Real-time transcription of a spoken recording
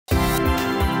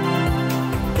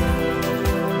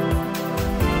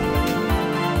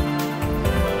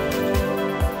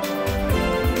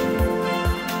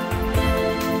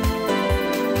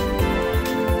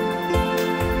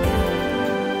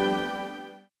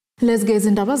Let's gaze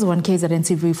indaba z1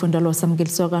 TV ifundalo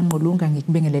samkeliswa kaNqulunga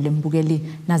ngikubingelele mbukeli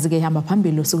nazike ihamba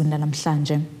phambili osukwini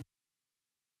namhlanje.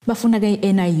 Bafuna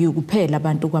ke NIU kuphela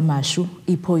abantu Kwamashu,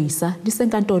 Iphoyisa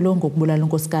lisenkantolo ngokubulala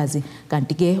Nkosikazi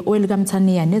kanti ke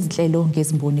owelikamthaniya nezinhlelo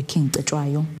ngezimboni King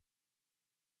Cetshwayo.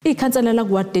 Ikhanselela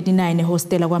ku 39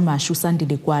 hostela Kwamashu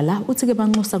Sandile Kwala uthi ke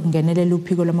banxusa kungenelela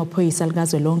uphiko lwamaphoyisa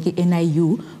likazwelonke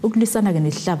NIU ukulisana ke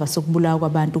nesihlava sokubulawa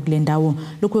kwabantu kule ndawo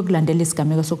lokho kulandela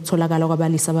isigameko sokutholakala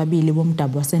kwabalisa ababili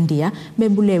bomdabu waseNdiya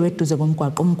bebulewe eduze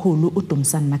komgwaqo omkhulu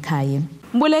uDumsana Makhaye.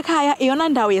 Mbulekhaya iyona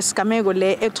ndawo yesigameko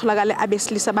le ekutholakala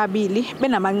abesilisa ababili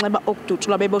benamanxeba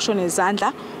okudutshulwa beboshwe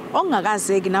nezandla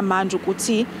ongakazeki namanje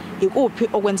ukuthi ikuphi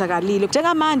okwenzakalile.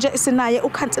 Njengamanje sinaye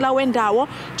ukhansela wendawo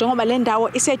njengoba le ndawo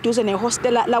iseduze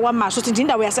nehostela la Kwamashu uthi nje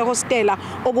indawo yasehostela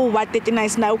okuwa 39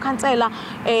 sinaye ukhansela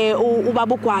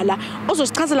ubaba uGwala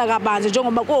ozosichazela kabanzi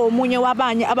njengoba komunye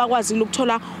wabanye abakwazile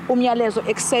ukuthola umyalezo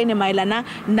eksene mayelana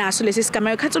naso lesi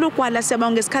sigameko. Khansela uGwala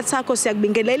siyabonga ngesikhathi sakho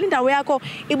siyakubingelela indawo yakho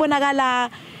ibonakala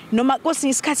noma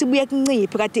kwesinye isikhathi ibuye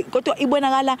kunciphe kade kodwa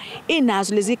ibonakala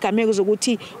inazo lezi zigameko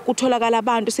zokuthi kutholakala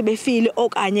abantu sebefile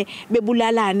okanye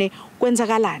bebulalane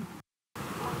kwenzakalani.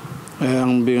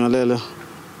 Ngibingelela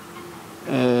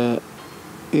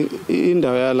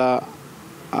indawo yala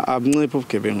abunciphe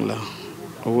ubugebengu la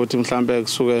ukuthi mhlambe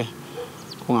kusuke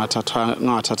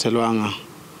kungathathelwanga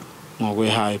ngokwe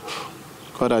hype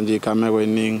kodwa nje igameko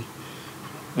eningi.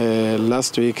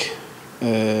 Last week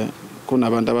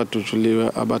kunabantu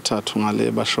abadutshuliwe abathathu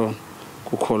ngale bashona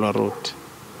kuKholwa Road.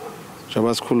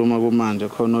 Njengoba sikhuluma kumanje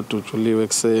khona odutshuliwe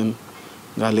ekseni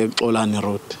ngale Xolani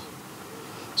Road.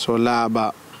 So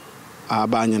laba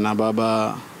abanye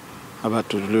nababa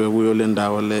abadutshuliwe kuyo le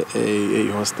ndawo le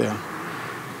ehostel.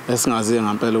 Esingazi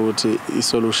ngempela ukuthi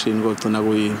isolution kokugcina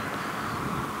kuyini.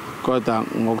 Kodwa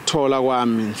ngokuthola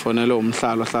kwami ngifonele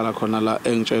umhlalo ohlala khona la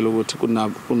engitshela ukuthi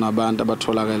kunabantu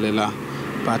abatholakala la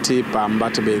bathi ibhamu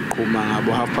bathi beyiqhuma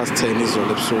ngabo 10:30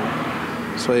 izolo ebusuku.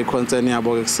 So iconcern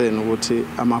yabo ke kuseni ukuthi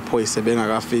amaphoyisa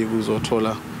bengakafiki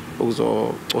uzothola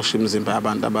ukuzocosha imizimba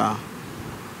yabantu aba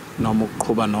noma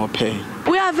ukuqhuba nophe.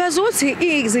 Uyaveza ukuthi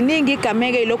iziningi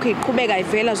igameke lokho iqhubeka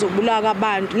ivela zokubulawa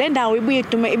kwabantu. Le ndawo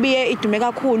ibuye idume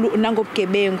kakhulu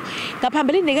nangobugebengu.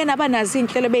 Ngaphambilini ke nabanazi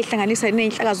inhlelo beyihlanganisa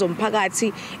nezinhlaka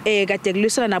zomphakathi kade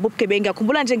kulisana nabo ubugebengu.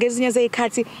 Ngakhumbula nje ngezinye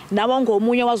zezikhathi nawo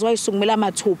ngomunye wazi wayisungumela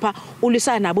amathupha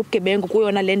ulisana nabo ubugebengu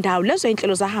kuyona le ndawo. Lezo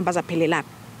inhlelo zahamba zaphelela.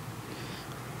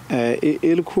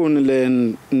 Ilikhuni le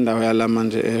ndawo yala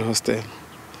manje ehostel.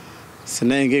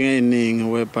 Sinenkinga eziningi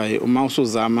whereby uma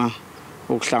usuzama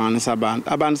ukuhlanganisa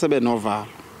abantu sebenovalo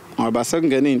ngoba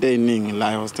sekungena izinto eziningi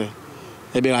la hostel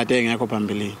ebekade engekho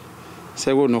phambili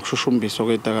sekunokushushumbiswa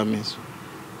kwedakamizwa.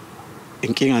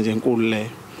 Inkinga nje enkulu le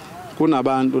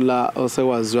kunabantu la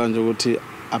osekwaziwa nje ukuthi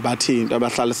abathinto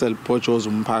abahlalisela ibhojoza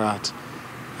umphakathi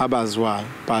abaziwayo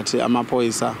but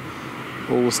amaphoyisa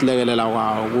ukusilekelela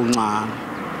kwawo kuncane.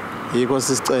 Yikho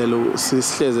sisicelo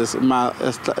sisihleze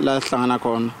la sihlangana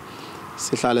khona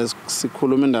sihlale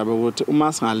sikhuluma indaba ukuthi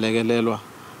uma singalekelelwa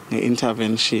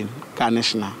ngeintervention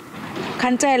ka-national.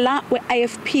 Khansela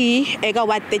we-IFP eka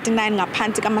wa 39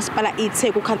 ngaphansi kamasipala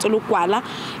iTheku ukhansela uGwala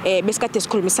besikade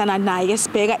sikhulumisana naye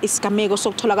sibheka isigameko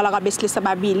sokutholakala kwabesilisa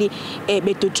ababili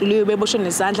bedutshuliwe beboshwe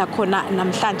nezandla khona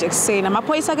namhlanje ekseni.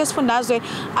 Amaphoyisa ke sifundazwe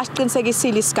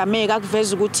asiqinisekisile isigameko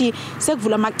akuveza ukuthi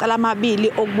sekuvula amacala amabili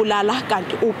okubulala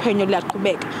kanti uphenyo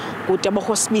luyaqhubeka. Kude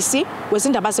bohosibisi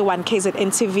wezindaba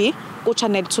ze1 TV ku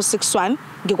channel 261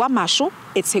 ngikwamashu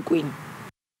eThekwini.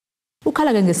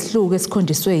 Ukhala ke ngesihluku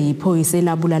esikhondiswe iphoyisa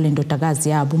elabulala indodakazi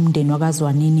yabo umndeni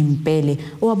wakazwanini Mpele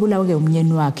owabulawa ke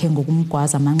umnyeni wakhe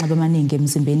ngokumgwaza amanxeba amaningi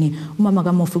emzimbeni. Umama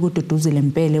kaMofi kududuzile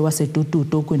Mpele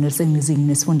wasedududu ogwini oseningizimu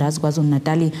nesifundazwe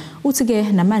kwaZulu-Natal uthi ke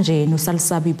namanje yena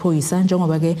usalisaba iphoyisa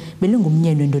njengoba ke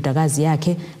belingumnyeni wendodakazi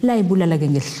yakhe la ibulala ke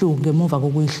ngesihluku ngemuva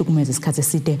kokuyihlukumeza isikhathi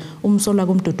eside. Umsola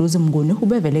komduduzi Mnguni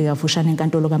ubevele kafushane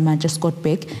enkantolo kaMantshi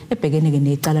eScottburg ebhekene ke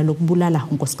necala lokubulala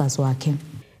unkosikazi wakhe.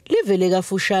 Livele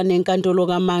kafushane enkantolo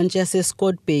kaMantshi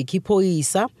yaseScottburg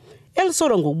iphoyisa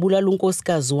elisolwa ngokubulala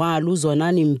unkosikazi walo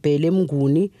uZwanani Mpele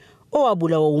Mnguni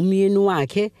owabulawa umyeni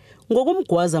wakhe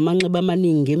ngokumgwaza amanxeba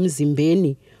amaningi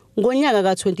emzimbeni ngonyaka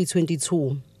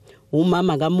ka2022.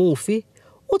 Umama kaMofi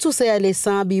uthi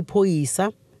useyalesaba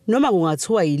iphoyisa noma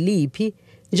kungathiwa yiliphi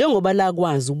njengoba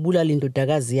lakwazi ukubulala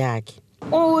indodakazi yakhe.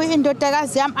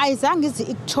 Indodakazi yami ayizange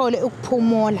ikuthole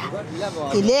ukuphumula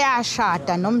ile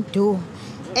yashada nomdu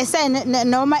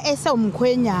noma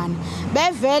esewumkhwenyana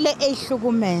bevele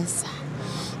ehlukumeza.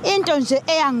 Into nje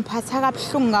eyangiphatha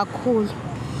kabuhlungu kakhulu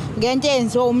ngento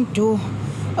eyenziwe umdu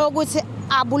ukuthi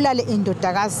abulale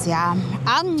indodakazi yami.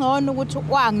 Angcono ukuthi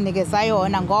wanginikeza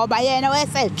yona ngoba yena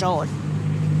wesejona.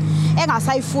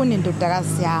 engasayifuni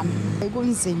indodakazi yami.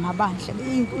 Kunzima bandle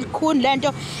ikhulu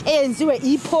lento eyenziwe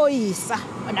Iphoyisa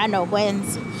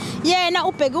nanokwenza. Yena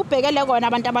ubhekele kona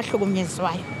abantu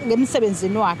abahlukunyezwayo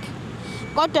ngemsebenzini wakhe.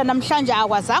 Kodwa namhlanje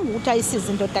akwazanga ukuthi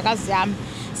ayisize indodakazi yami.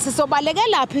 Sisobaleke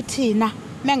laphi thina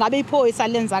mengabe Iphoyisa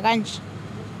lenza kanje.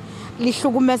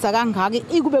 Lihlukumeza kangaka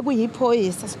ikube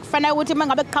kuyiphoyisa. Kufanele ukuthi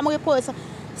mengabe kuqhamuka Iphoyisa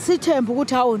sithembe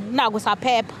ukuthi hawu naku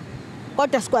saphepha.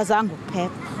 Kodwa sikwazanga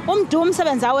ukuphepha. Umdumo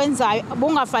umsebenzi awenzayo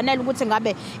bungafanele ukuthi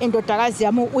ngabe indodakazi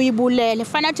yami uyibulele.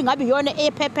 Fanele ukuthi ngabe iyona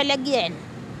ephephele kuyena.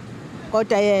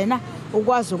 Kodwa yena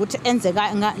ukwazi ukuthi enze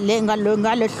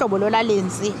ngale hlobo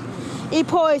lolalenzi.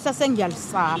 Iphoyisa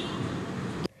sengiyalisaba.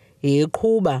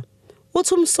 Eqhuba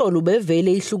uthi umsolo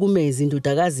ubevele ihlukumeza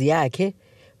indodakazi yakhe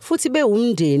futhi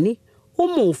bewumndeni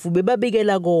umufu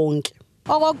bebabikela konke.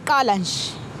 Okokuqala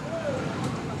nje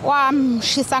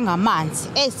wamshisa ngamanzi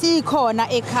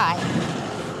esikhona ekhaya.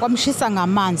 Wamshisa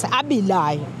ngamanzi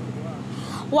abilayo.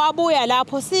 Wabuya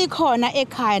lapho sikhona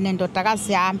ekhaya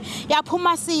nendodakazi yami.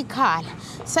 Yaphuma sikhala.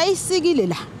 Sayisikile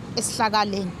la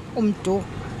esihlakaleni umdu.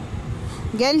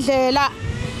 Ngendlela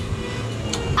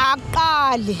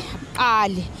aqali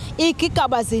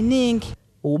igigaba ziningi.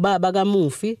 Ubaba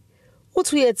kaMufi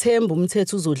uthi uyethemba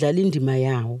umthetho uzodlala indima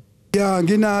yawo. Ya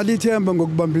nginalo ithemba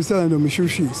ngokubambisana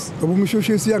nomshushisi. Ngoba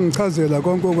umshushisi uyangichazela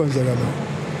konke okwenzeka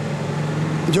la.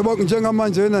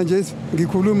 Njengamanje nje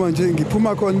ngikhuluma nje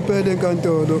ngiphuma khona impela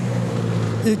enkantolo.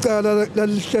 Icala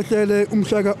lalihlehlela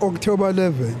umhla kaOctober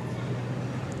 11.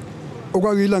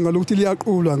 Okwakuyilanga lokuthi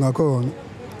liyaqulwa ngakhona.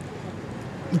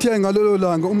 Lithe ngalolo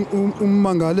langa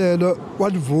ummangalelo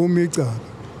walivuma icala.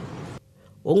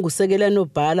 Ongusekela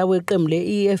nobhala weqembu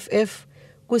leEFF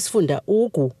kwisifunda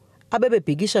ugu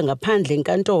abebebhikisha ngaphandle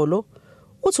enkantolo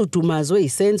uthi udumazwe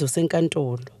isenzo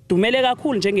senkantolo. Dumele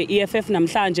kakhulu njenge-EFF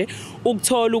namhlanje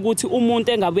ukuthola ukuthi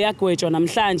umuntu engabe uyagwetshwa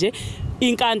namhlanje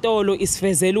inkantolo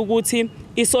isivezela ukuthi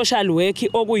i-social work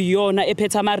okuyiyona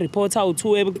ephethe ama-report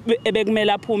awu-2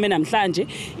 ebekumele aphume namhlanje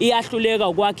iyahluleka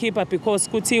ukwakhipha because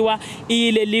kuthiwa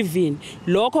iyile living.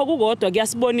 Lokho kukodwa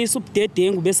kuyasibonisa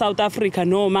ubudedengu be-South Africa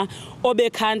noma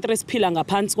obe-country esiphila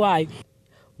ngaphansi kwayo.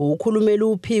 Ukhulumela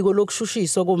uphiko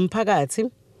lokushushiswa komphakathi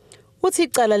uthi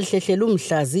icala lihlehlela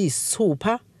umhlazi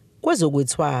isithupha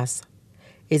kwezokwethwasa.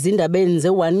 Ezindabeni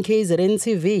ze-1 KZN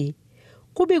TV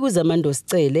kubika uZamando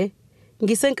Sicele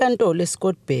ngisenkantolo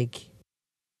eScottburg.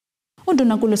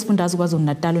 Undunankulu wesifundazwe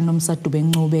KwaZulu-Natal noMsadube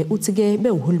Ncube uthi ke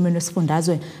bewuhulumeni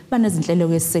wesifundazwe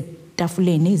banezinhlelo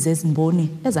ezisetafuleni zezimboni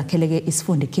ezakheleke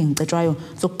isifunda King Cetshwayo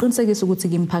sokuqinisekisa ukuthi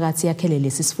imiphakathi yakhele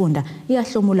lesi sifunda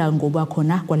iyahlomula ngoba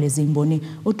khona kwalezi imboni.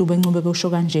 uDube Ncube kusho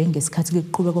kanje ngesikhathi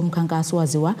kuqhubeka komkhankaso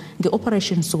waziwa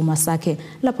ngeoperation Sukuma Sakhe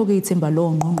lapho ke ithemba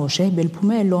lo ngqongqoshe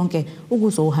beliphumele lonke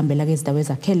ukuzohambela ke izindawo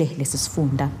ezakhele lesi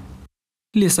sifunda.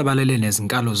 Lisabalele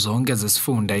nezinkalo zonke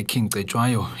zesifunda iKing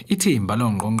Cetshwayo ithimba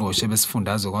longqongqoshe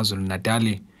besifundazwe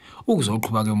KwaZulu-Natal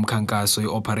ukuzoqhubeka ke umkhankaso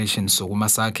iOperation Sukuma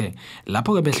Sakhe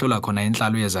lapho ke behlola khona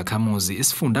inhlalo yezakhamuzi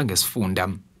isifunda ngesifunda.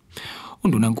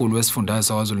 Undunankulu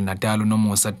wesifundazwe KwaZulu-Natal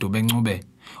noMsadube Ncube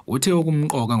uthe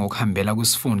okumqoka ngokuhambela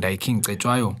kwisifunda iKing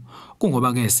Cetshwayo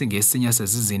kungoba ke singesinye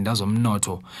sezizinda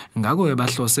zomnotho ngakho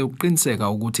bahlose ukuqiniseka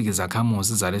ukuthi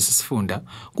izakhamuzi zalesi sifunda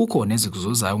kukhona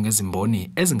ezikuzuzayo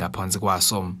ngezimboni ezingaphansi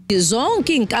kwaso.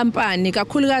 Zonke inkampani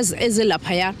kakhulukazi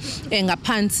ezelapha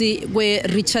ngaphansi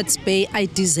kweRichards Bay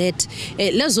IDZ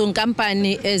lezo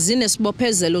nkampani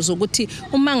zinesibophezelo zokuthi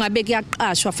uma ngabe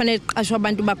kuyaqashwa fanele kuqashwe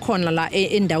abantu bakhona la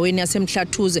endaweni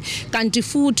yasemhlathuze kanti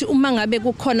futhi uma ngabe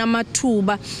kukhona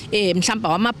amathuba mhlawumbe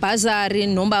wamabhazari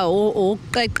noma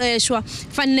oqeqeshwa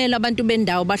fanele abantu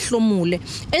bendawo bahlomule.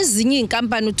 Ezinye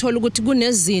inkampani uthola ukuthi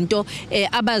kunezinto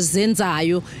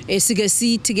abazenzayo sike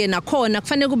sithi ke nakhona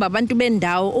kufanele kuba abantu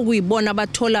bendawo okuyibona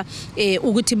bathola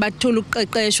ukuthi bathola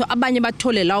uqeqeshwa abanye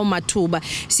bathole lawo mathuba.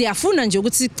 Siyafuna nje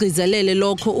ukuthi sigcizelele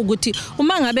lokho ukuthi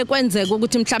uma ngabe kwenzeka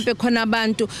ukuthi mhlawumbe khona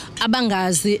abantu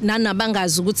abangazi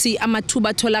nanabangazi ukuthi amathuba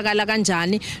atholakala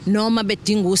kanjani noma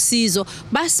bedinga usizo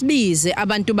basibize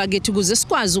abantu bakithi ukuze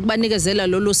sikwazi ukubanikezela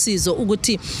lolo sizo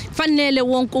ukuthi fanele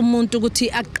wonke umuntu ukuthi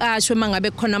aqashwe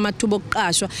mangabe khona amathuba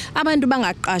okuqashwa. Abantu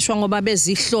bangaqashwa ngoba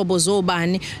bezihlobo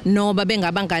zobani noba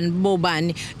bengabangani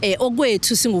bobani.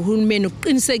 Okwethu singuhulumeni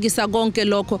ukuqinisekisa konke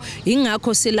lokho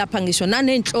ingakho silapha ngisho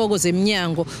nanenhloko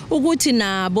zeminyango ukuthi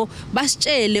nabo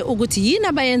basitshele ukuthi yini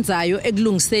abayenzayo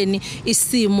ekulungiseni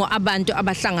isimo abantu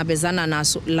abahlangabezana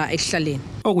naso la ekuhlaleni.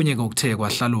 Okunye kokuthe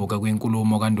kwahlaluka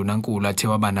kwenkulumo kaNdunankulu athe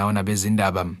wabanawo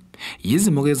nabezindaba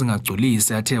Yizimo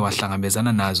ezingagculisi athe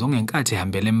wahlangabezana nazo ngenkathi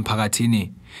ehambele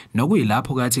emphakathini,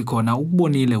 nokuyilapho kathi khona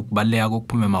ukubonile ukubaleka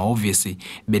kokuphuma emahhovisi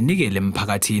benikele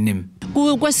emphakathini.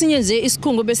 Kwesinye nje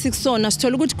isikhungo besikusona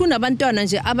sithola ukuthi kunabantwana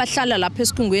nje abahlala lapha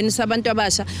esikhungweni sabantu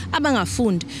abasha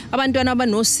abangafundi, abantwana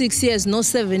abano 6 years no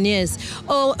 7 years.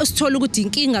 Sithola ukuthi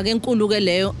inkinga kenkulu ke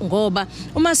leyo, ngoba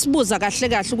uma sibuza kahle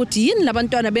kahle ukuthi yini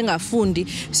labantwana bengafundi,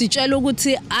 sitshela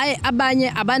ukuthi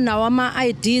abanye abanawo ama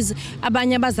IDs,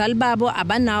 abanye abazali babo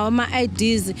abanawo ama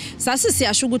IDs. Sasi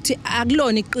siyasho ukuthi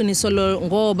akulona iqiniso lo,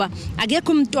 ngoba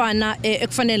akekho umntwana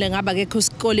ekufanele ngaba akekho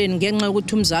esikoleni ngenxa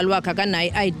ukuthi umzali wakhe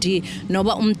akanayo ID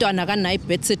noba umntwana akanayo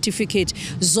birth certificate.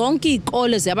 Zonke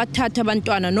izikole ziyabathatha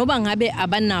abantwana noba ngabe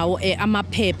abanawo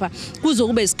amaphepha, kuze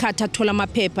kube isikhathi athola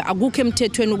amaphepha. Akukho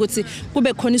emthethweni ukuthi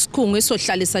kube khona isikhungo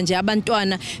esohlalisa nje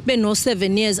abantwana beno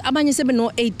 7 years, abanye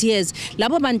sebeno 8 years.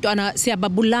 Labo bantwana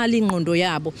siyababulala ingqondo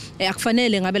yabo,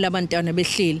 akufanele ngabe labantwana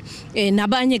behleli.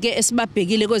 Nabanye ke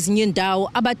esibabhekile kwezinye indawo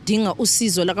abadinga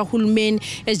usizo lakahulumeni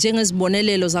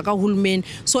njengezibonelelo zakahulumeni.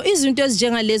 So izinto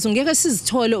ezinjengalezo ngeke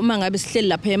sizithole uma ngabe sihleli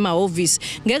lapha emahhovisi.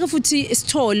 Ngeke futhi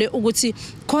sithole ukuthi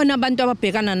khona abantu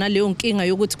ababhekana naleyo nkinga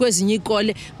yokuthi kwezinye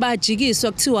izikole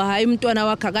bajikiswa kuthiwa hayi umntwana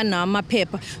wakhe akanawo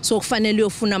amaphepha, so kufanele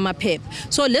uyofuna amaphepha.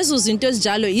 So lezo zinto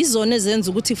ezinjalo izona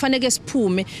ezenza ukuthi kufanele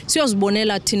siphume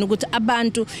siyozibonela thina ukuthi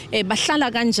abantu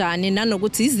bahlala kanjani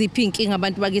nanokuthi iziphi inkinga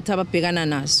abantu bakithi ababhekana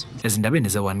nazo. Ezindabeni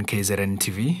ze1 KZN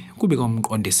TV kubika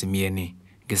umqondisi Miyeni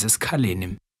ngesesikhaleni.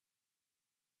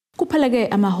 Kuphaleke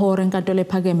amahora enkantolo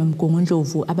ephakeme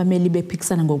eMgungundlovu abameli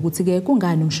bephikisana ngokuthi ke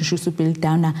kungani umshushusi Bill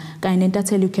Downer kanye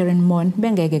nentatheli Karen Mon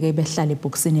bengeke ke behlale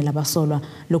ebhokisini labasolwa.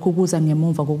 Lokhu kuza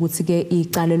ngemuva kokuthi ke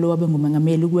icala lowabe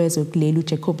ngumengameli kwezwe kuleli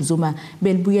Jacob Zuma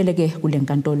belibuyele ke kule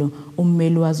nkantolo.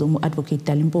 Ummeli wazo uadvocate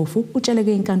Dalimpofu utshele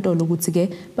ke inkantolo ukuthi ke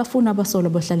bafuna abasolwa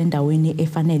bahlale endaweni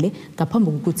efanele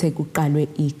ngaphambi kokuthi kuqalwe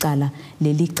icala.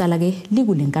 Leli icala ke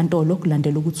likule nkantolo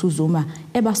kulandela ukuthi uZuma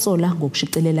ebasola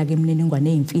ngokushicelela ke emniningwane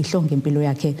eyimfihlo ngempilo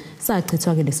yakhe.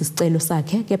 Sachithwa ke lesicelo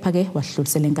sakhe kepha ke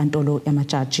wahludisela enkantolo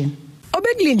yamajaji.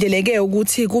 Obekulindeleke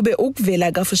ukuthi kube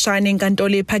ukuvela kafushane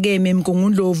enkantolo ephakeme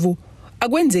eMgungundlovu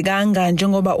akwenzekanga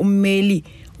njengoba ummeli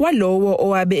walowo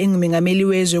owabe engumengameli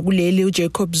wezwe kuleli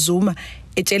uJacob Zuma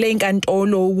etshele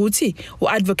inkantolo ukuthi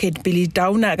uadvocate Bill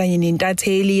Downer kanye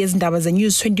nentatheli yezindaba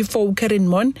zeNews24 Karen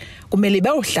Mon kumele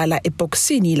bayohlala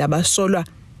ebhokisini labasolwa.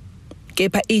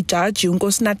 Kepha ijaji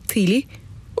uNkosikazi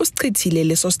usichithile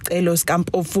leso sicelo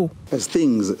sikaMpofu. As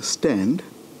things stand,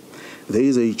 there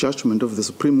is a judgment of the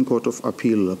Supreme Court of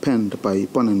Appeal penned by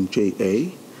Opponent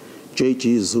J.A.,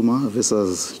 J.G. Zuma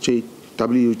versus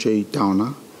J.W.J.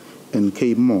 Downer and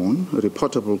K. Mon,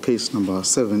 reportable case number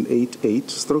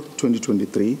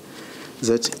 788/2023,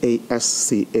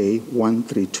 ZASCA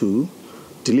 132,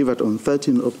 delivered on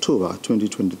 13 October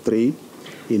 2023,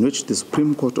 in which the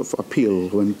Supreme Court of Appeal,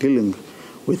 when dealing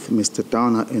with Mr.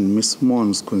 Downer and Ms.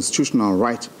 Mon's constitutional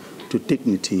right to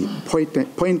dignity,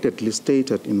 pointedly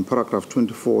stated in paragraph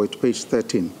 24 at page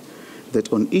 13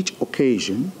 that on each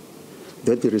occasion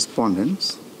that the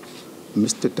respondents,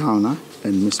 Mr. Downer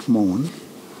and Ms. Mon,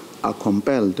 are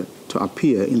compelled to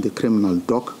appear in the criminal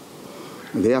dock,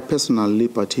 their personal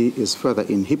liberty is further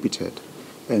inhibited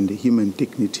and human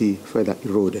dignity further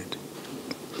eroded.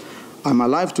 I'm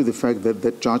alive to the fact that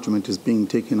that judgment is being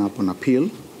taken up on appeal.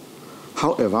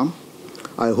 However,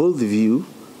 I hold the view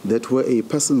that where a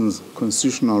person's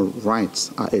constitutional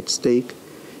rights are at stake,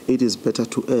 it is better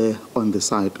to err on the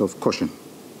side of caution.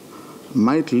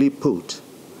 Mildly put,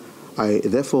 I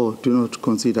therefore do not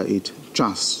consider it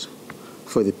just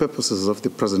for the purposes of the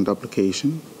present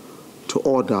application to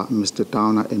order Mr.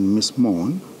 Downer and Ms.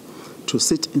 Mon to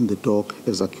sit in the dock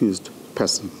as accused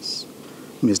persons.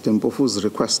 Mr. Mpofu's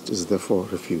request is therefore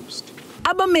refused.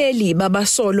 Abameli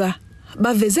babasolwa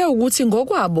baveze ukuthi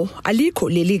ngokwabo alikho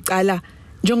leli cala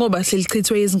njengoba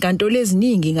selichithwe izinkantolo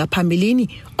eziningi ngaphambilini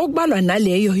okubalwa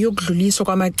naleyo yokudluliswa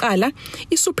kwamacala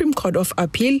iSupreme Court of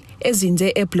Appeal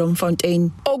ezinze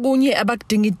eBloemfontein. Okunye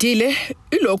abakudingidile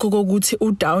ilokho kokuthi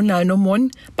uDowner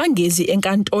noMon bangezi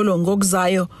enkantolo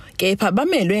ngokuzayo kepha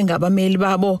bamelwe ngabameli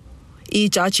babo.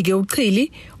 Ijaji ke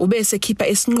uchili ubese khipha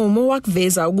isinqumo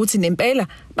wakuveza ukuthi nempela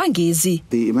bangezi.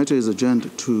 The matter is adjourned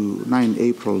to 9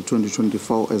 April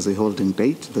 2024 as a holding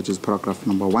date, that is paragraph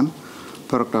number 1.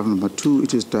 Paragraph number 2,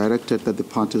 it is directed that the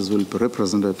parties will be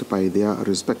represented by their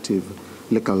respective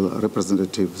legal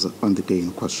representatives on the day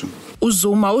in question.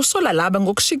 uZuma usola laba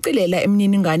ngokushicelela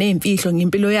emininingane eyimfihlo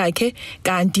ngempilo yakhe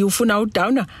kanti ufuna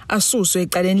uDowner asuswe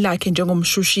ecaleni lakhe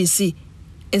njengomshushisi.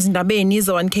 Ezindabeni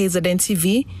ze1 KZN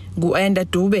TV nguAnda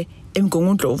Dube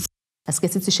eMgungundlovu. Asike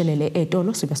sithishelele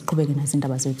etolo sibe siqhubeke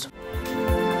nezindaba zethu.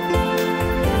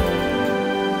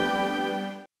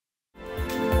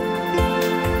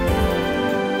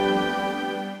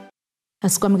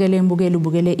 Asikwamukele imbukelo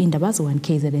ubukele indaba zo-1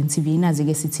 KZN TV nazi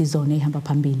ke sithi zone ihamba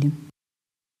phambili.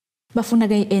 Bafuna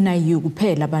ke NIU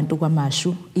kuphela abantu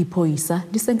Kwamashu, Iphoyisa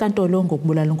lisenkantolo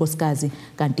ngokubulala Nkosikazi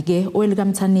kanti ke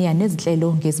owelikamthaniya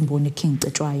nezinhlelo ngezimboni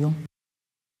Nkintolo.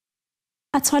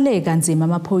 Athwale kanzima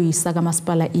amaphoyisa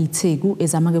kamasipala iTheku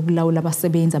ezama ke kulawula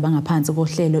abasebenzi abangaphansi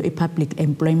kohlelo iPublic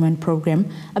Employment Program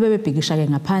abebebhikisha ke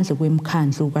ngaphandle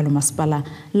kwemkhandlu kwalomasipala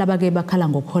laba ke bakhala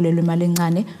ngokholelwa imali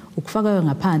encane ukufakayo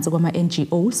ngaphansi kwama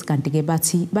NGOs kanti ke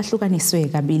bathi bahlukaniswe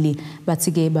kabili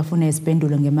bathi ke bafuna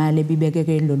izimpendulo ngemali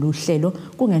ebibekeke lolu hlelo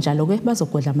kungenjalo ke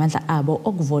bazogodla amandla abo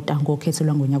okuvota ngokhetho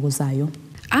lwangonyaka uzayo.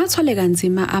 Athwale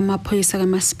kanzima amaphoyisa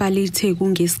kamasipala iTheku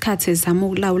ngesikhathi ezama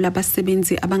ukulawula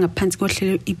abasebenzi abangaphansi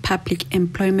kohlelo iPublic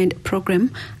Employment Program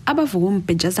abavuka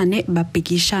umbhejazane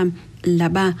babhekisha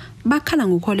laba bakhala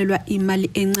ngokholelwa imali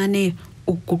encane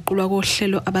ukuguqulwa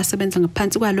kohlelo abasebenza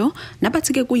ngaphansi kwalo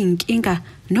nabathi ke kuyinkinga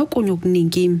nokunye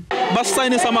okuningi.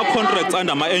 Basayinisa ama-contracts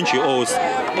under ama-NGOs.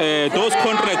 Those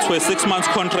contracts were 6 months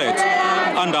contracts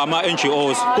under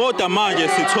ama-NGOs. Kodwa manje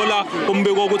sithola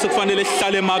umbiko ukuthi kufanele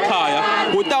sihlale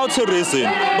emakhaya without a reason.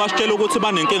 Basitshela ukuthi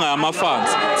banenkinga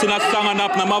yama-funds. Sina sihlangana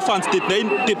nama-funds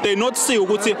did they not see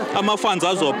ukuthi ama-funds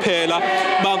azophela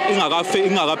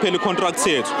ingakapheli i-contract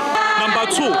yethu. Number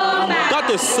 2,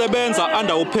 kade sisebenza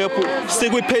under uphephu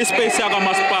sikwi-pay space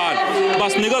yakamasipala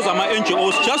basinikeza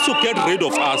ama-NGOs just to get rid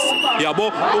of us yabo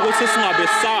ukuthi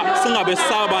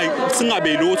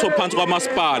singabe lutho phansi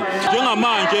kwamasipala.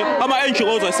 Njengamanje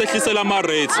ama-NGOs asehlisela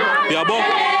ama-rates yabo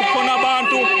kukhona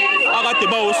abantu akade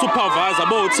bawo-supervisor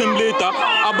bawo-team leader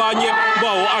abanye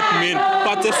bawo-admin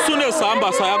but as soon as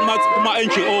sihamba saya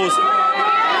kuma-NGOs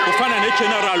kufana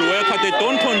ne-general worker they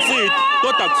don't concede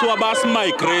kodwa kuthiwa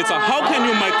basi-migrate. How can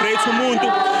you migrate umuntu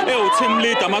ewu-team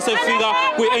leader masefika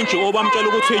kwi-NGO bamtshela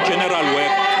ukuthi uyi-general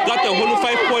worker kade holu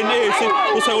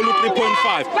 5.8 useholu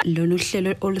 3.5. Lolu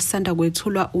hlelo olusanda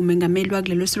kwethulwa umengameli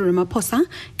wakulelo Cyril Ramaphosa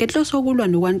ngenhloso yokulwa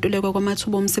nokwantuleka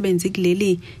kwamathuba omsebenzi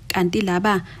kuleli kanti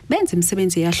laba benza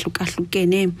imisebenzi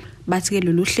eyahlukahlukene bathi ke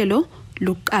lolu hlelo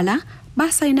luqala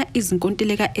basayina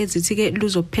izinkontileka ezithi ke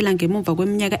luzophela ngemuva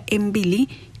kweminyaka emibili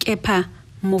kepha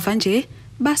muva nje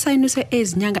basayinuse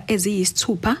ezinyanga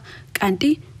eziyisithupha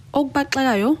kanti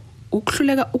okubaxakayo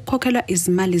ukuhluleka ukukhokhela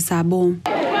izimali zabo.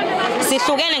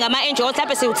 Sihlukene ngama-NGOs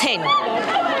lapho siwu-10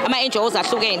 ama-NGOs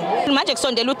ahlukene manje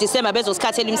kusondela uDisemba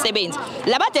bezosikhathela imisebenzi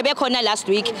labade bekhona last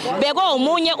week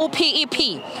bekomunye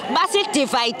uPEP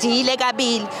basidivayidile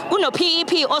kabili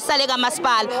kunoPEP osale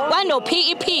kamasipala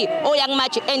kwanoPEP oya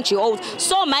kuma-NGOs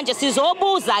so manje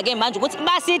sizobuza ke manje ukuthi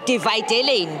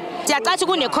basidivaydeleni. Siyacathi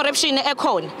kune-corruption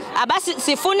ekhona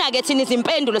sifuna ke thina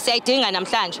izimpendulo siyayidinga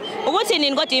namhlanje ukuthi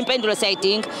nini kodwa impendulo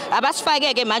siyayidinga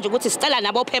abasifake ke manje ukuthi sicela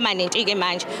nabo permanent ke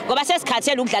manje ngoba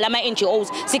sesikhathela ukudlala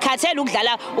ama-NGOs sikhathela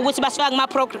ukudlala ukuthi basifaka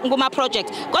kuma-project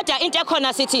kodwa into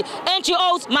ekhona sithi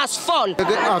NGOs must fall.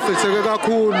 Afetheke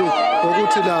kakhulu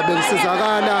ukuthi la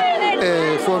bengisizakala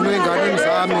for ingane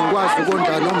zami ngikwazi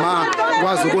ukondla noma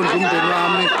ngikwazi ukondla umndeni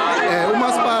wami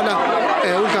umasipala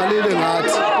udlalile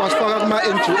ngathi wasifaka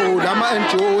kuma-NGO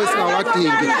lama-NGO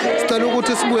esingawadingi sicela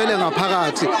ukuthi sibuyele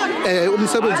ngaphakathi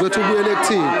umsebenzi wethu ubuyele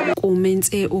kuthina.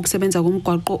 Kumenze ukusebenza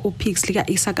komgwaqo uPix lika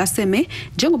Isakaseme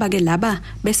njengoba ke laba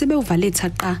bese bewuvale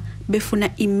thaqa befuna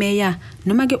imeya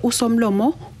noma ke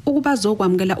usomlomo ukuba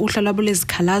zokwamukela uhla lwabo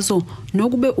lezikhalazo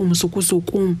nokube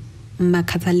umzukuzuku.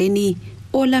 Makhathaleni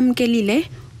olamkelile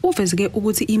uvezeke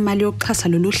ukuthi imali yokuxhasa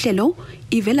lolu hlelo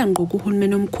ivela ngqo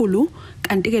kuhulumeni omkhulu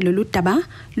kanti ke lolu daba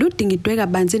ludingidwe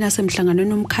kabanzi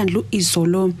nasemhlanganweni omkhandlu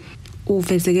izolo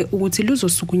uvezeke ukuthi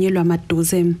luzosukunyelwa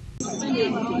amaduze.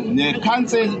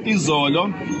 Ne-council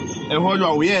izolo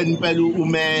eholwa uyena impela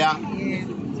umeya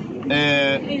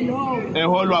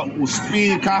eholwa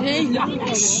uspeaker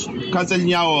council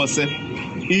Nyawose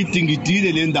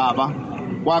idingidile le ndaba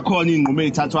kwakhona inqumo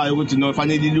ezithathwayo ukuthi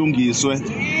nofanele ilungiswe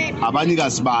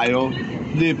abanikazi bayo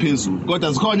lephezulu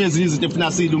kodwa zikhona ezinye izinto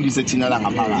efuna siyilungise thina la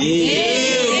ngaphakathi.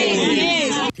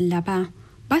 Laba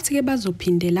bathi ke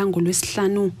bazophindela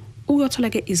ngolwesihlanu ukuyothola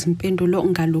ke izimpendulo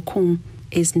ngalokhu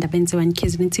ezindabeni ze-1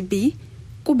 KZN TV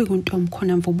kube kuntombi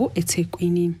khona Mvubu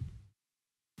eThekwini.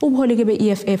 Ubuholi ke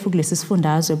be-EFF kulesi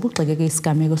sifundazwe bugxekeke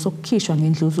isigameko sokukhishwa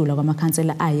ngendluzula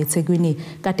kwamakhansela eThekwini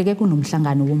kade ke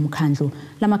kunomhlangano womkhandlu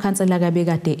lamakhansela kabe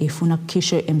kade efuna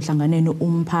ukukhishwe emhlanganweni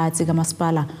umphathi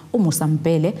kamasipala uMusa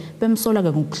Mpele bemsola ke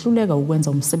ngokuhluleka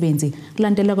ukwenza umsebenzi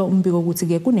kulandela ke umbiko ukuthi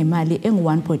ke kunemali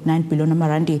engu-1.9 billion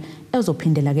amarandi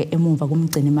ezophindela ke emumva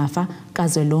kumgcini mafa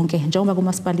kazwelonke njengoba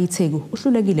kumasipala iTheku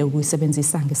uhlulekile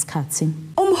ukuyisebenzisa ngesikhathi.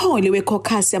 Umholi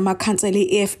wekhokhasi yamakhansela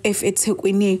eEFF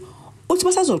eThekwini uthi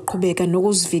basazoqhubeka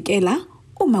nokuzivikela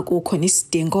uma kukhona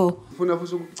isidingo. ngifuna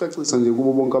futhi ukucacisa nje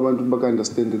kubo bonke abantu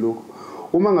baka-understand lokho.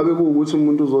 Uma ngabe kuwukuthi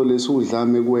umuntu uzolesa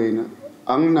udlame kuwena,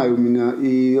 anginayo mina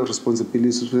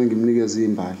i-responsibility ukuthi ngimnikeze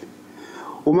imbali.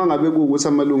 Uma ngabe kuwukuthi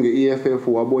amalungu e-EFF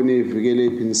wabone evikele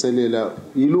iphiniselela,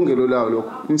 ilungelo lawo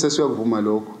lokho, umthetho uyakuvuma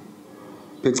lokho.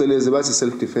 Phecelezi bathi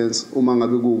self defense uma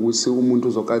ngabe kuwukuthi umuntu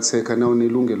uzokatheka nawo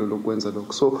nelungelo lokwenza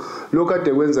lokho. So lokho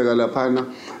kade kwenzeka laphana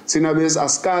thina bese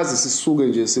asikazi sisuke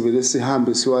nje sivele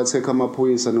sihambe siwatheka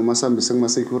amaphoyisa noma sihambise kuma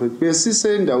security.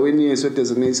 Besisendaweni yeso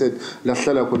designated la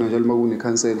hlala khona njalo makune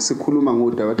council sikhuluma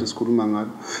ngodaba kade sikhuluma ngalo.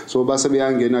 So base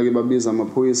beyangena ke babiza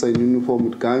amaphoyisa in uniform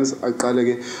with guns aqale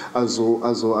ke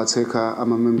azo atheka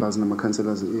ama members nama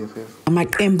councillors e-EFF.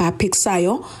 Amaqembu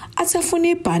aphikisayo athefuna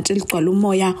ibhanti ligcwala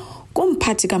umoya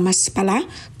kumphathi kamasipala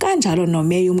kanjalo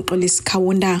nomeya uMxolisi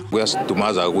Khawunda.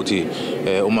 Kuyasidumaza ukuthi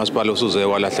umasipala usuze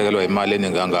walahlekelwa imali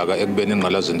eningangaka ekubeni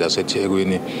ingqalazinda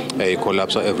yaseThekwini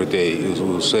collapse every day.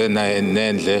 Usena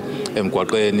nendle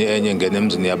emgwaqeni enye ngene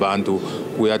emzini yabantu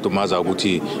kuyadumaza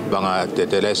ukuthi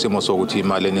bangadedela isimo sokuthi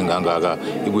imali eningangaka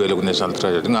ibuyele ku National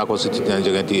Treasury. Ingakho sithi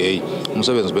njenge-DA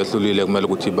umsebenzi behlulile kumele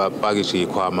ukuthi bapakishe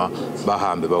ikhwama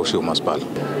bahambe bawushiya umasipala.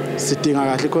 Sidinga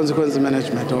kahle consequence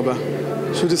management ngoba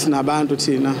futhi sinabantu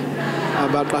thina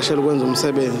abaqashela ukwenza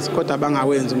umsebenzi kodwa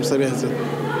bangawenza umsebenzi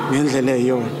ngendlela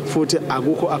eyiyona futhi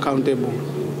akukho accountable.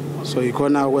 So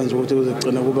ikhona ukwenza ukuthi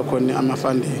uzegcina kube khona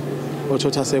ama-funding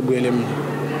othotha sebuyele emini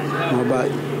ngoba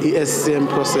i-SCM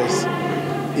process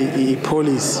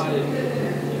i-policy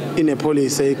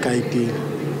ine-policy eyigayidile.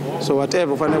 So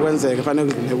whatever kufanele kwenzeke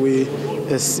kufanele kudlule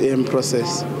kwi-SCM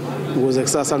process ukuze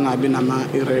kusasa ngabi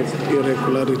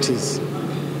nama-irregularities.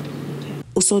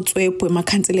 Usotswebhu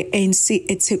emakhansela ANC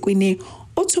eThekwini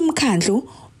uthi umkhandlu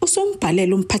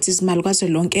usombhalela umphathizimali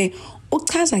kazwelonke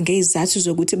uchaza ngezizathu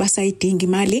zokuthi basayidinga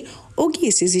imali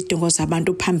ukuyisa izidingo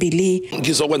zabantu phambili.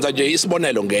 Ngizokwenza nje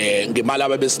isibonelo ngemali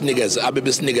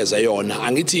abebesinikeza yona.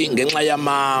 Angithi ngenxa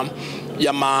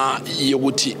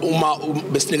yokuthi uma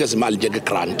besinikeza imali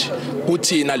njenge-grant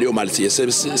kuthina leyo mali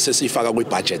sesifaka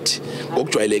kwi-budget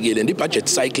ngokujwayelekile. I-budget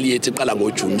cycle yethu iqala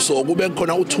ngoJune, so kube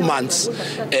khona u2 months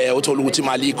uthola ukuthi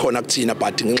imali ikhona kuthina,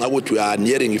 but ngenxa ukuthi we are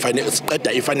nearing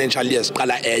siqeda i-financial year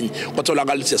siqala enye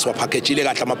kwatholakala ukuthi siwapackagile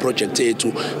kahle ama-project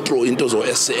ethu through into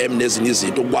zo-SCM nezinye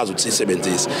izinto ukwazi ukuthi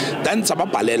sisebenzise. Then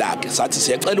sababhalela ke sathi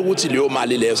siyacela ukuthi leyo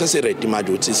mali leyo sesiready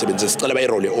manje ukuthi sisebenzise, sicela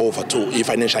bayirole over to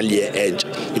i-financial year entsha.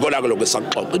 Ikona ke lokho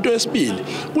saxoxa. Into yesibili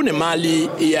kunemali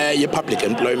ye-public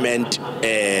employment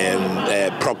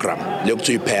program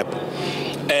lekuthiwa iPEP.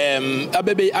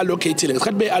 Abebe allocated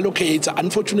ngesikhathi be-allocate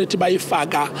unfortunately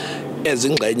bayifaka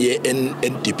ezingxenye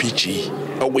NDPG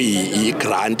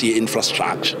okuyi-grant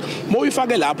ye-infrastructure.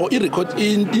 Moyifake lapho i-record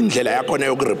indlela yakhona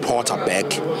yokureporta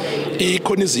back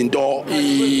ikhona izinto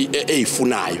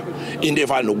ezifunayo, into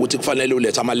efana nokuthi kufanele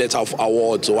ulethe ama-letter of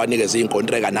awards owanikeze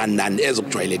iy'nkontreka nani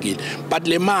ezokujwayelekile, but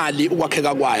le mali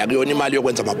ukwakheka kwayo kuyona imali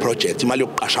yokwenza ama-project, imali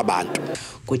yokuqasha abantu.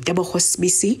 Kutebogo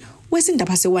Sibisi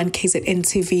wezindaba ze-1 KZN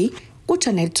TV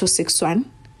kuchannel 261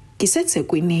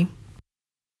 ngiseThekwini.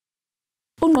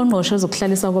 Ungqongqoshe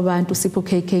zokuhlalisa kwabantu Sipho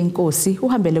KK Nkosi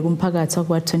uhambele kumphakathi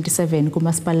kwa 27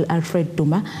 kuMasipala Alfred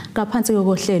Duma ngaphansi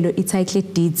kohlelo iTitle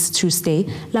Deeds Tuesday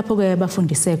lapho ke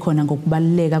bafundise khona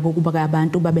ngokubaluleka kokuba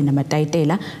abantu babe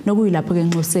namatayitela nokuyilapho ke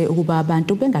nxose ukuba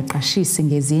abantu bengaqashisi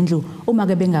ngezindlu uma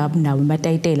ke bengabunawo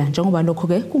amatayitela njengoba lokho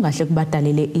ke kungahle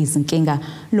kubadalele izinkinga.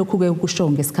 Lokho ke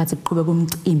kusho ngesikhathi kuqhubeka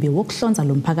umcimbi wokuhlonza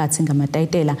lomphakathi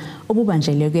ngamatayitela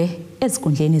obubanjele ke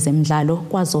ezikundleni zemidlalo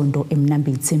kwaZondo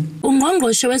eMnambithi.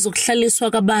 Ungqongqoshe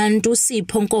wezokuhlaliswa kwabantu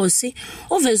Sipho Nkosi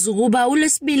uveza ukuba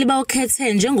uLesibili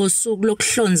bawukhethe njengosuku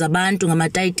lokuhlonza abantu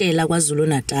ngamatayitela kwaZulu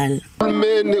Natal.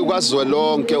 Uhulumeni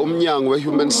kwaZwelonke umnyango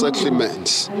weHuman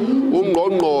Settlements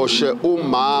ungqongqoshe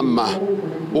umama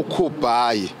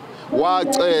uKhubayi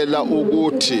wacela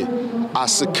ukuthi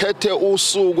asikhethe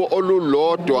usuku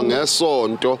olulodwa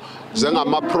ngesonto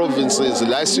njengama-provinces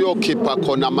la siyokhipha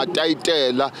khona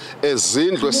amatayitela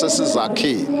ezindlu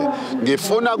esesizakhile.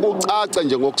 Ngifuna kucace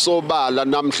nje ngokusobala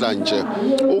namhlanje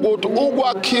ukuthi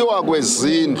ukwakhiwa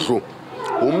kwezindlu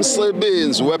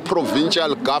umsebenzi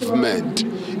we-provincial government,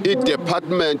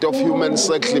 i-Department of Human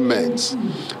Settlements.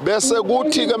 Bese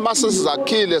kuthi ke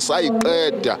masesizakhile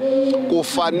sayiqeda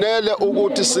kufanele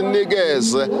ukuthi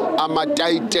sinikeze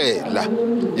amatayitela.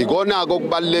 Ikona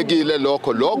okubalekile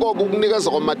lokho ukunikeza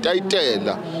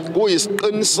kwamatayitela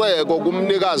kuyisiqiniseko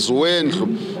kumnikazi wendlu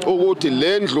ukuthi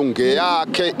lendlu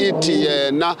ngeyakhe ithi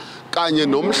yena kanye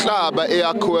nomhlaba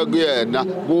eyakhiwe kuyena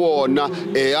kuwona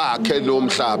eyakhe lo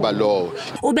mhlaba lowo.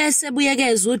 Ubese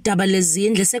buyekeza udaba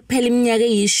lezindle sekuphela iminyaka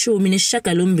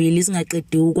 18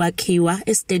 zingaqediwe ukwakhiwa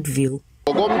eStateville.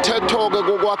 Ngokomthetho-ke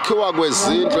kokwakhiwa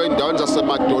kwezindlu endaweni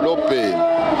zasemadolobheni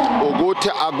ukuthi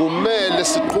akumele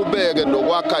siqhubeke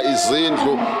nokwakha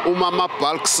izindlu uma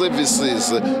ama-bulk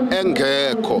services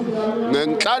engekho.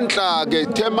 Ngenhlanhla-ke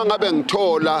thema ngabe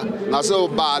ngithola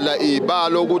ngaseyobala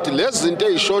ibalo ukuthi lezi zinto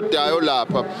ezishodayo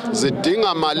lapha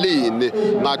zidinga malini,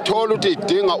 ngathola ukuthi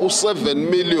idinga u7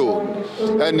 million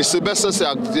and sibese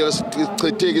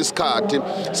siyachithika isikhathi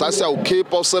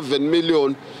sasiyawukhipha u7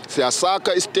 million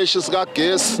siyasakha isiteshi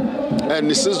sikagesi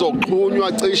and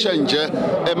sizoxhunywa cishe nje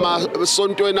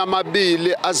emasontweni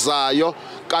amabili azayo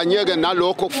kanye-ke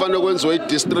nalokho kufanele kwenziwe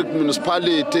i-district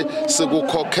municipality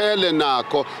sikukhokhele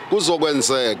nakho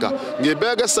kuzokwenzeka.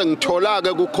 Ngibeke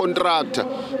sengithola-ke ku-contractor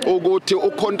ukuthi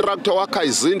u-contractor wakha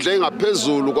izindlu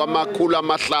engaphezulu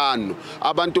kwama500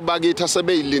 abantu bakithi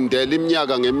asebeyilindela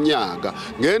iminyaka ngeminyaka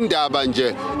ngendaba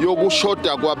nje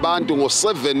yokushoda kwabantu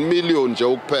ngo7 million nje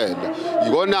ukuphela.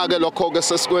 Yikona-ke lokho-ke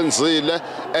sesikwenzile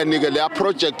and-ke leya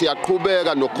project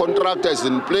yaqhubeka no-contractor is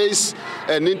in place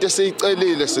and into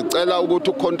esiyicelile sicela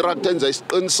ukuthi contractor enza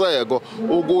isiqiniseko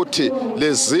ukuthi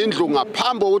lezindlu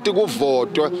ngaphambi kokuthi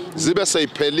kuvotwe zibe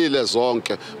seyiphelile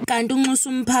zonke. Kanti unxusa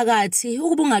umphakathi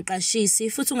ukuba ungaqashisi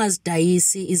futhi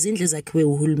ungazidayisi izindlu zakhiwe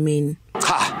uhulumeni.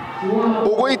 Cha,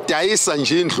 ukuyidayisa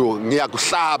nje indlu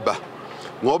ngiyakuhlaba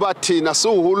ngoba thina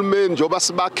siwuhulumeni njoba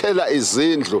sibakhela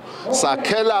izindlu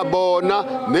sakhela bona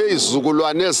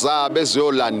nezizukulwane zabo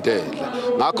eziyolandela.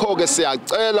 Ngakho-ke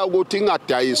siyacela ukuthi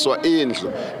ingadayiswa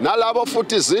indlu nalabo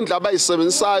futhi izindlu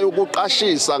abayisebenzisayo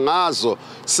ukuqashisa ngazo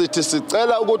sithi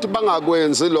sicela ukuthi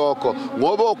bangakwenzi lokho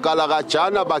ngoba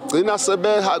ogalakajana bagcina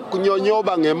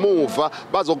sebenyonyoba ngemuva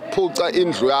bazokuphuca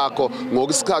indlu yakho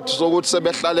ngokusikhathi sokuthi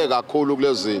sebehlale kakhulu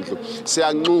kulezi zindlu.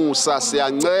 Siyanxusa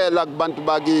siyancela kubantu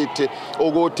bakithi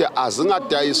ukuthi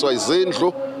azingadayiswa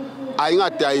izindlu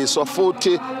ayingadayiswa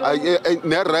futhi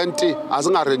nerenti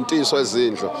azingarentiswa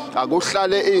izindlu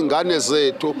akuhlale izingane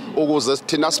zethu ukuze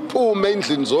sithina siphume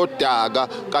endlini zodaka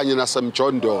kanye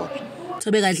nasemjondolo.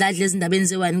 Thobe kadladla ezindabeni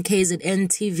ze1 KZN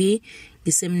TV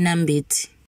ngisemnambithi.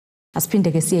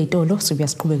 Asiphinde ke siye eTolo sibuya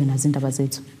siqhubeke nazo indaba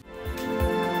zethu.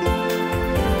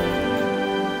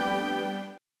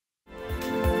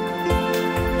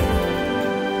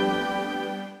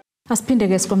 Asiphinde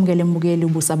ke sikwamukele mbukeli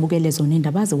ubusabukele zona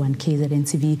indaba ze1 KZN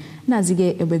TV nazi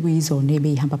ke ebekuyizona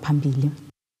ebeyihamba phambili.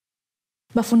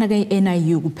 Bafuna ke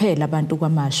NIU kuphela abantu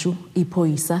Kwamashu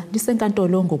Iphoyisa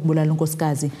lisenkantolo ngokubulala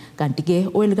Nkosikazi kanti ke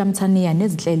owelikamthaniya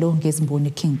nezinhlelo ngezimboni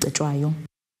Nkintsetshwayo.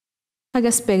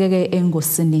 Ake sibheke ke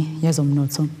engosini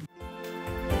yezomnotho.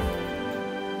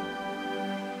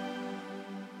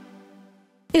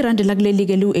 Irandi lakuleli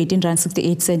ke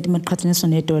lu-18.68 maqhathaniswa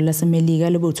nedola lasemelika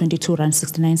libe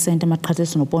u-22.69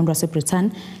 maqhathaniswa nopondo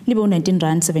waseBritain libe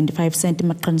u-19.75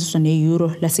 maqhathaniswa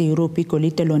ne-euro lase-Europe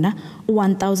igolide lona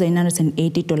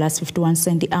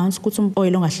 $1,980.51 i-ounce kuthi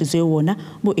umoyilo ongahliziwe wona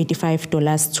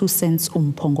bu-$85.02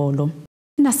 umphongolo.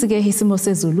 Nasi-ke isimo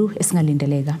sezulu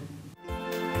esingalindeleka.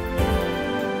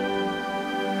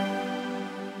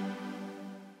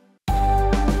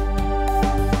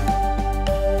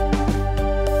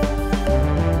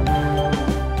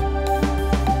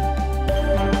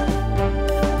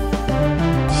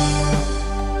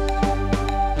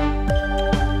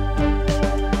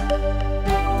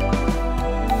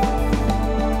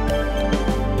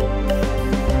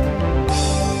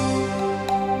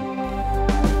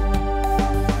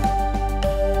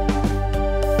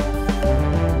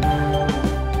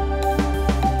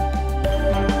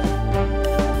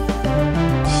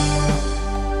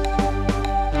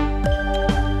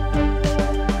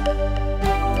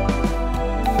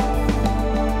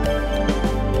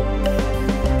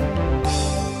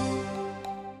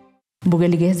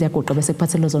 Mbukeli ke ziyagoqa bese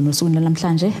kuphathele zona usuku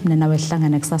namhlanje mina nawe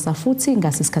sihlangana kusasa futhi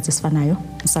ngasisikhathi esifanayo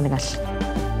usale kahle.